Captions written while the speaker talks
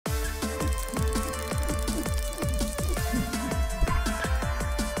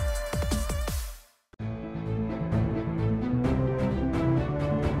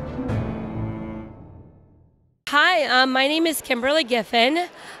Hi, my name is Kimberly Giffen,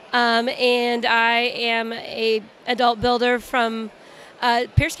 and I am a adult builder from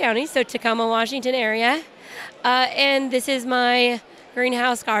Pierce County, so Tacoma, Washington area. And this is my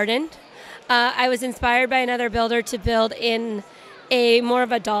greenhouse garden. I was inspired by another builder to build in a more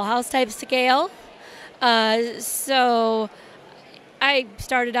of a dollhouse type scale. So I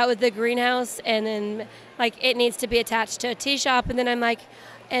started out with the greenhouse, and then it needs to be attached to a tea shop, and then I'm like,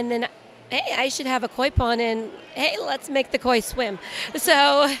 and then hey, I should have a koi pond, and hey, let's make the koi swim.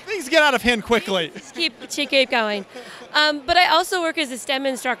 So things get out of hand quickly. keep going. But I also work as a STEM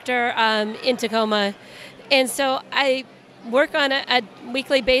instructor in Tacoma, and so I work on a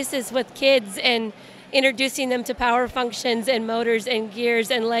weekly basis with kids and introducing them to power functions and motors and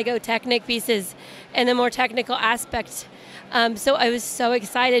gears and Lego Technic pieces and the more technical aspects. So I was so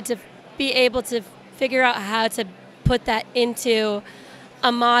excited to be able to figure out how to put that into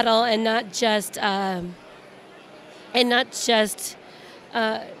a model and not just do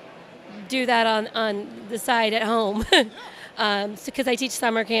that on the side at home. Because I teach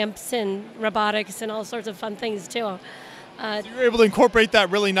summer camps and robotics and all sorts of fun things too. So you're able to incorporate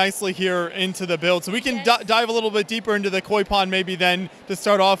that really nicely here into the build. So we can dive a little bit deeper into the koi pond maybe then to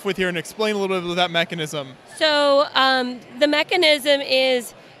start off with here and explain a little bit of that mechanism. So the mechanism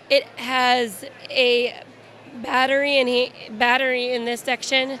is it has a battery in this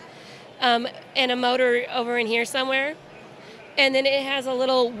section and a motor over in here somewhere. And then it has a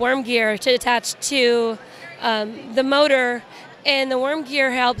little worm gear to attach to the motor, and the worm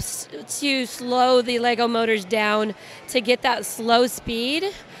gear helps to slow the Lego motors down to get that slow speed.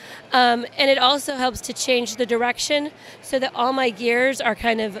 And it also helps to change the direction so that all my gears are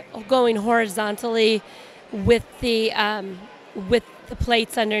kind of going horizontally with the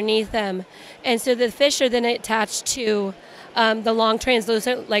plates underneath them. And so the fish are then attached to the long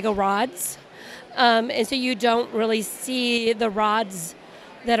translucent Lego rods. And so you don't really see the rods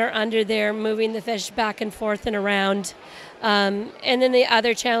that are under there moving the fish back and forth and around. And then the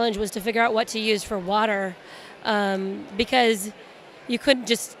other challenge was to figure out what to use for water, because you couldn't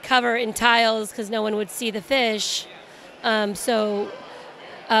just cover in tiles because no one would see the fish. So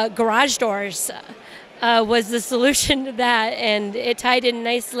garage doors was the solution to that, and it tied in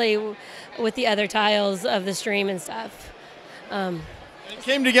nicely with the other tiles of the stream and stuff. It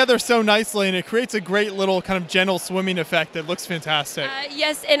came together so nicely, and it creates a great little kind of gentle swimming effect that looks fantastic.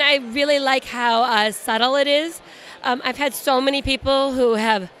 Yes, and I really like how subtle it is. I've had so many people who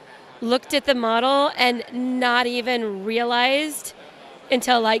have looked at the model and not even realized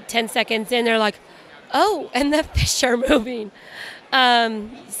until like 10 seconds in, they're like, oh, and the fish are moving.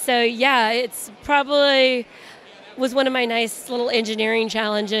 So yeah, it's probably was one of my nice little engineering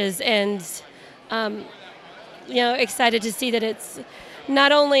challenges, and excited to see that it's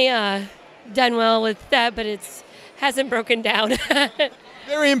not only done well with that, but it's hasn't broken down.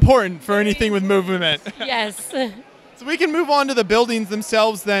 Very important for anything with movement. Yes. So we can move on to the buildings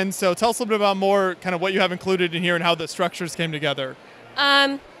themselves then. So tell us a little bit about more kind of what you have included in here and how the structures came together.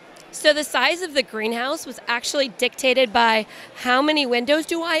 So the size of the greenhouse was actually dictated by how many windows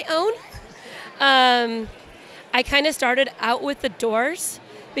do I own. I kind of started out with the doors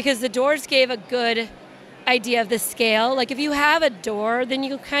because the doors gave a good idea of the scale. Like if you have a door, then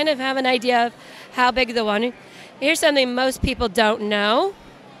you kind of have an idea of how big the one. Here's something most people don't know.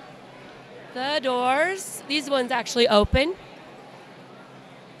 The doors, these ones actually open.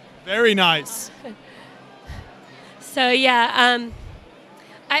 Very nice. So yeah,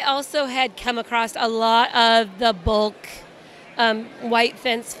 I also had come across a lot of the bulk white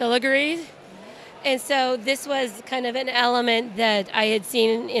fence filigree. And so this was kind of an element that I had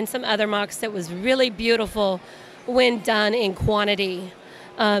seen in some other mocks that was really beautiful when done in quantity.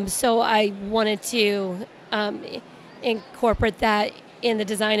 So I wanted to incorporate that in the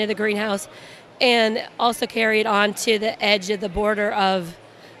design of the greenhouse and also carry it on to the edge of the border of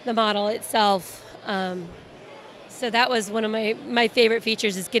the model itself. So that was one of my favorite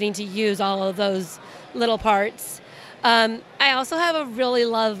features, is getting to use all of those little parts. I also have a really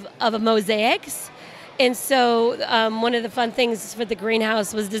love of mosaics. And so one of the fun things for the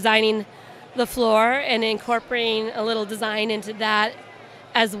greenhouse was designing the floor and incorporating a little design into that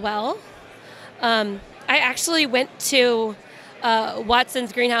as well. I actually went to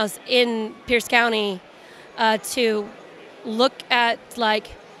Watson's greenhouse in Pierce County to look at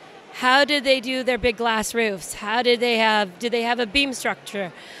how did they do their big glass roofs? Did they have a beam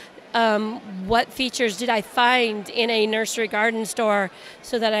structure? What features did I find in a nursery garden store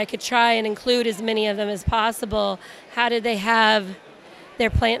so that I could try and include as many of them as possible? How did they have their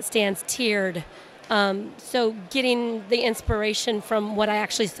plant stands tiered? So getting the inspiration from what I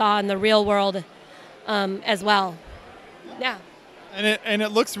actually saw in the real world as well. Yeah. And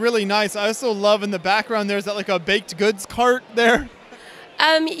it looks really nice. I also love in the background there's that like a baked goods cart there.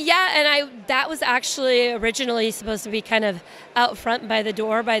 Yeah, and that was actually originally supposed to be kind of out front by the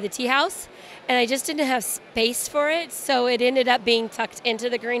door by the tea house, and I just didn't have space for it, so it ended up being tucked into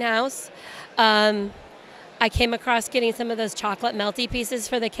the greenhouse. I came across getting some of those chocolate melty pieces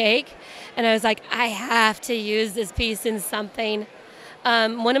for the cake, and I was like, I have to use this piece in something.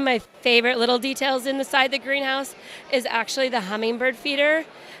 One of my favorite little details inside the greenhouse is actually the hummingbird feeder,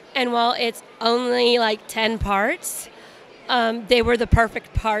 and while it's only like 10 parts, they were the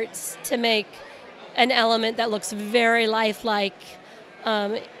perfect parts to make an element that looks very lifelike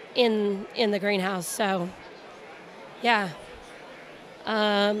in the greenhouse. So, yeah.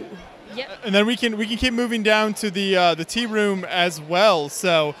 Yeah. And then we can keep moving down to the tea room as well.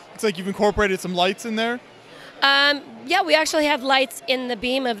 So looks like you've incorporated some lights in there. Yeah, we actually have lights in the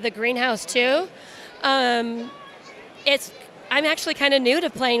beam of the greenhouse too. I'm actually kind of new to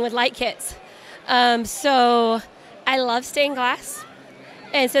playing with light kits, so I love stained glass,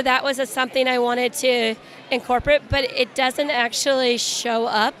 and so that was something I wanted to incorporate. But it doesn't actually show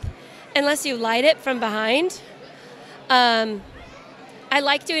up unless you light it from behind. I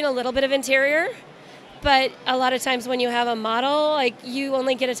like doing a little bit of interior, but a lot of times when you have a model, like you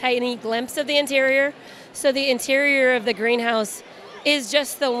only get a tiny glimpse of the interior. So the interior of the greenhouse is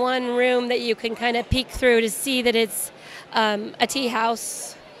just the one room that you can kind of peek through to see that it's a tea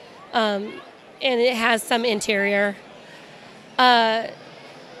house, and it has some interior.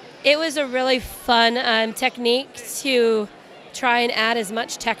 It was a really fun technique to try and add as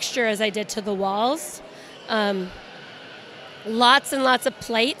much texture as I did to the walls. Lots and lots of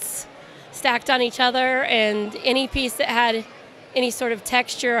plates stacked on each other, and any piece that had any sort of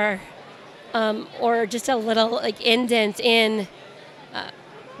texture or just a little like indent in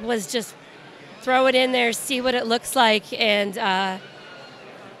was just throw it in there, see what it looks like. And I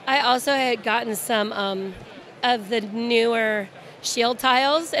also had gotten some of the newer shield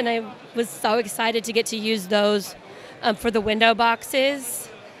tiles, and I was so excited to get to use those for the window boxes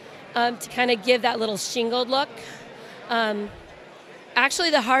to kind of give that little shingled look. Actually,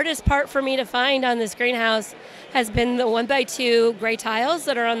 the hardest part for me to find on this greenhouse has been the 1x2 gray tiles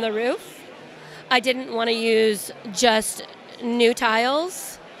that are on the roof. I didn't want to use just new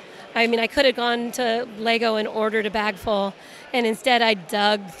tiles. I mean, I could have gone to Lego and ordered a bag full, and instead I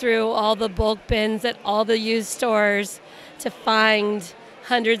dug through all the bulk bins at all the used stores to find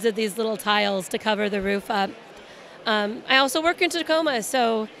hundreds of these little tiles to cover the roof up. I also work in Tacoma,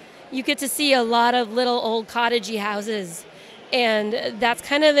 so you get to see a lot of little old cottagey houses, and that's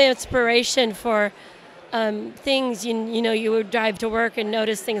kind of the inspiration for things. You know, you would drive to work and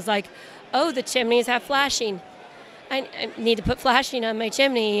notice things like, oh, the chimneys have flashing. I need to put flashing on my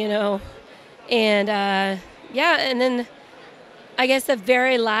chimney, you know. And yeah, and then I guess the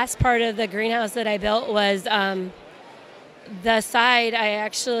very last part of the greenhouse that I built was the side.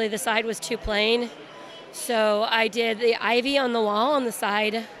 The side was too plain, so I did the ivy on the wall on the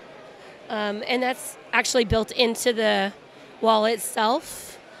side, and that's actually built into the wall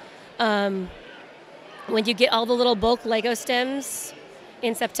itself. When you get all the little bulk Lego stems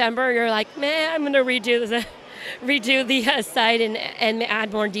in September, you're like, man, I'm going to redo the side and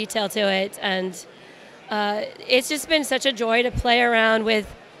add more detail to it. And it's just been such a joy to play around with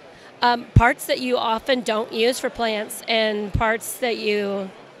parts that you often don't use for plants, and parts that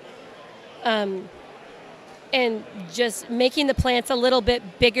you and just making the plants a little bit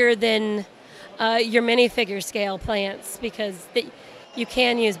bigger than your minifigure scale plants, because you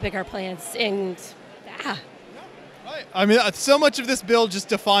can use bigger plants. And Right. I mean, so much of this build just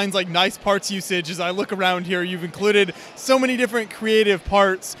defines like nice parts usage. As I look around here, you've included so many different creative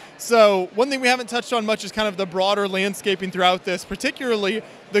parts. So one thing we haven't touched on much is kind of the broader landscaping throughout this, particularly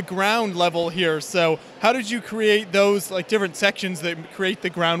the ground level here. So how did you create those like different sections that create the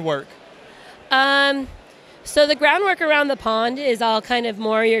groundwork? So the groundwork around the pond is all kind of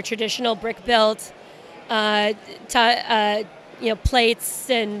more your traditional brick built, plates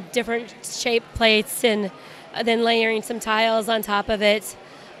and different shaped plates, and then layering some tiles on top of it.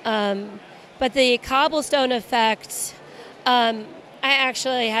 But the cobblestone effect, I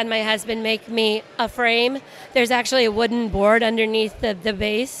actually had my husband make me a frame. There's actually a wooden board underneath the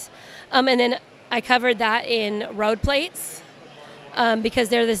base. And then I covered that in road plates because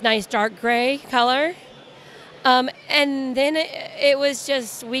they're this nice dark gray color. And then it was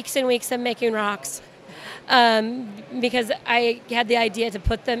just weeks and weeks of making rocks because I had the idea to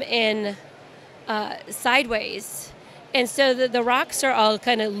put them in sideways. And so the rocks are all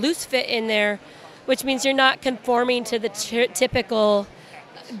kind of loose fit in there, which means you're not conforming to the typical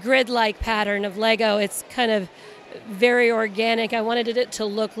grid-like pattern of Lego. It's kind of very organic. I wanted it to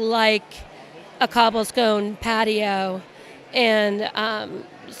look like a cobblestone patio, and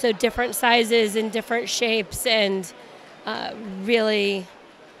so different sizes and different shapes, and really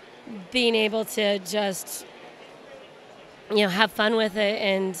being able to just have fun with it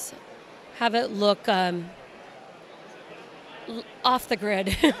and have it look off the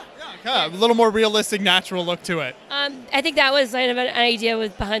grid. Yeah, a little more realistic, natural look to it. I think that was kind of an idea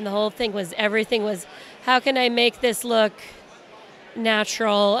behind the whole thing. Was everything was, how can I make this look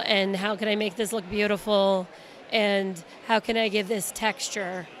natural, and how can I make this look beautiful, and how can I give this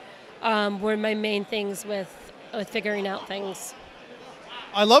texture? Were my main things with figuring out things.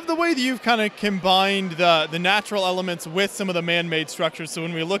 I love the way that you've kind of combined the natural elements with some of the man-made structures. So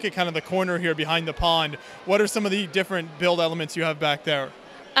when we look at kind of the corner here behind the pond, what are some of the different build elements you have back there?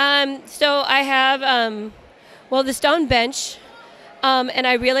 So I have, the stone bench, and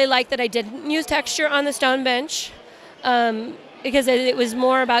I really like that I didn't use texture on the stone bench, because it was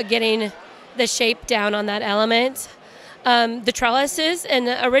more about getting the shape down on that element. The trellises, and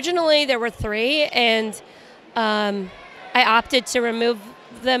originally there were 3, and I opted to remove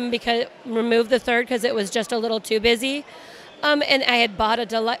the 3rd because it was just a little too busy. And I had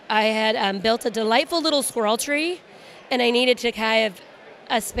built a delightful little squirrel tree, and I needed to kind of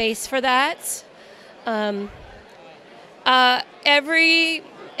a space for that. Every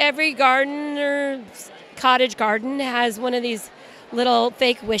gardener's cottage garden has one of these little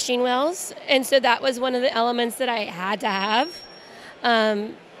fake wishing wells, and so that was one of the elements that I had to have.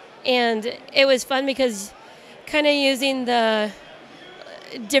 And it was fun because kind of using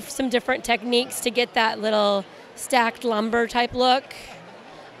some different techniques to get that little stacked lumber type look.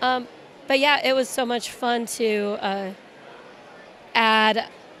 But yeah, it was so much fun to add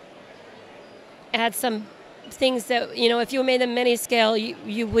some things that, if you made them mini scale,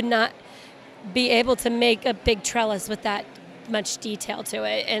 you would not be able to make a big trellis with that much detail to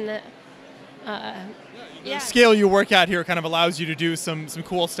it. And the scale you work at here kind of allows you to do some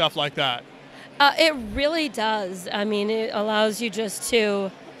cool stuff like that. It really does. I mean, it allows you just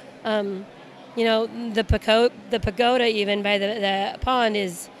to, the pagoda even by the pond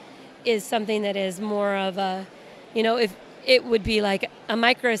is something that is more of a, if it would be like a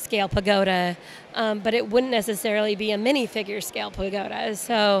micro scale pagoda, but it wouldn't necessarily be a mini figure scale pagoda.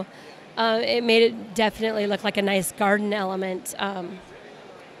 So it made it definitely look like a nice garden element, and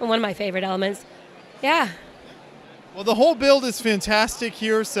one of my favorite elements. Yeah. Well, the whole build is fantastic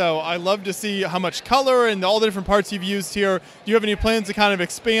here, so I love to see how much color and all the different parts you've used here. Do you have any plans to kind of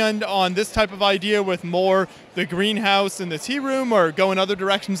expand on this type of idea with more the greenhouse and the tea room, or go in other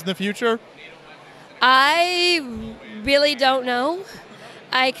directions in the future? I really don't know.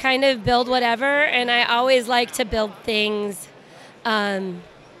 I kind of build whatever, and I always like to build things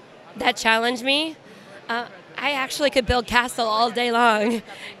that challenge me. I actually could build castle all day long,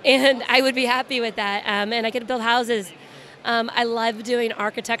 and I would be happy with that. And I could build houses. I love doing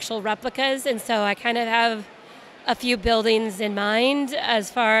architectural replicas, and so I kind of have a few buildings in mind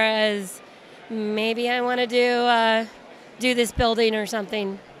as far as maybe I want to do this building or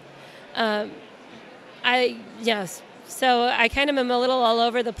something. So I kind of am a little all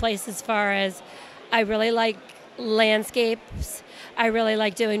over the place as far as I really like landscapes. I really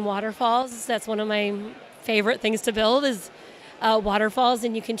like doing waterfalls. That's one of my favorite things to build is waterfalls,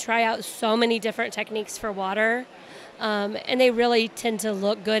 and you can try out so many different techniques for water, and they really tend to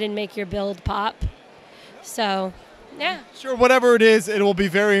look good and make your build pop. So, yeah. Sure, whatever it is, it will be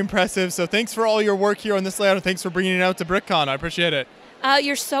very impressive. So thanks for all your work here on this layout, and thanks for bringing it out to BrickCon. I appreciate it.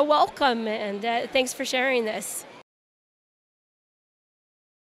 You're so welcome, and thanks for sharing this.